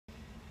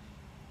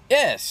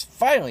Yes,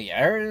 finally,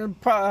 I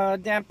heard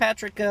Dan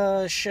Patrick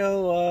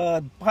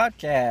show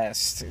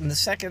podcast in the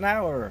second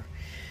hour.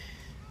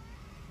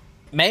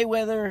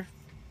 Mayweather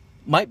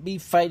might be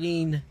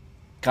fighting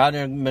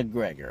Conor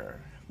McGregor.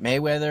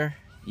 Mayweather,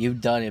 you've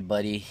done it,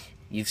 buddy.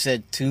 You've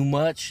said too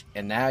much,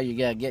 and now you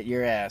gotta get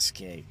your ass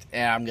kicked.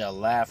 And I'm gonna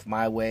laugh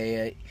my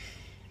way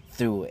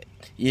through it.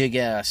 You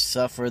gotta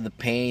suffer the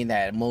pain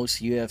that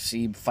most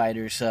UFC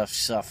fighters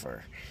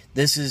suffer.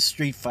 This is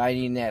street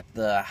fighting at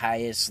the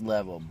highest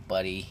level,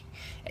 buddy.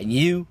 And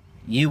you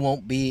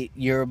won't be,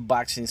 your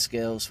boxing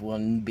skills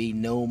will be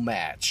no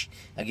match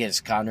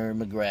against Conor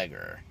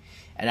McGregor.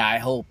 And I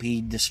hope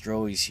he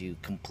destroys you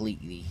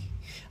completely.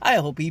 I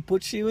hope he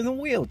puts you in a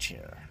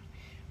wheelchair.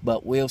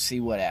 But we'll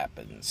see what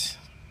happens.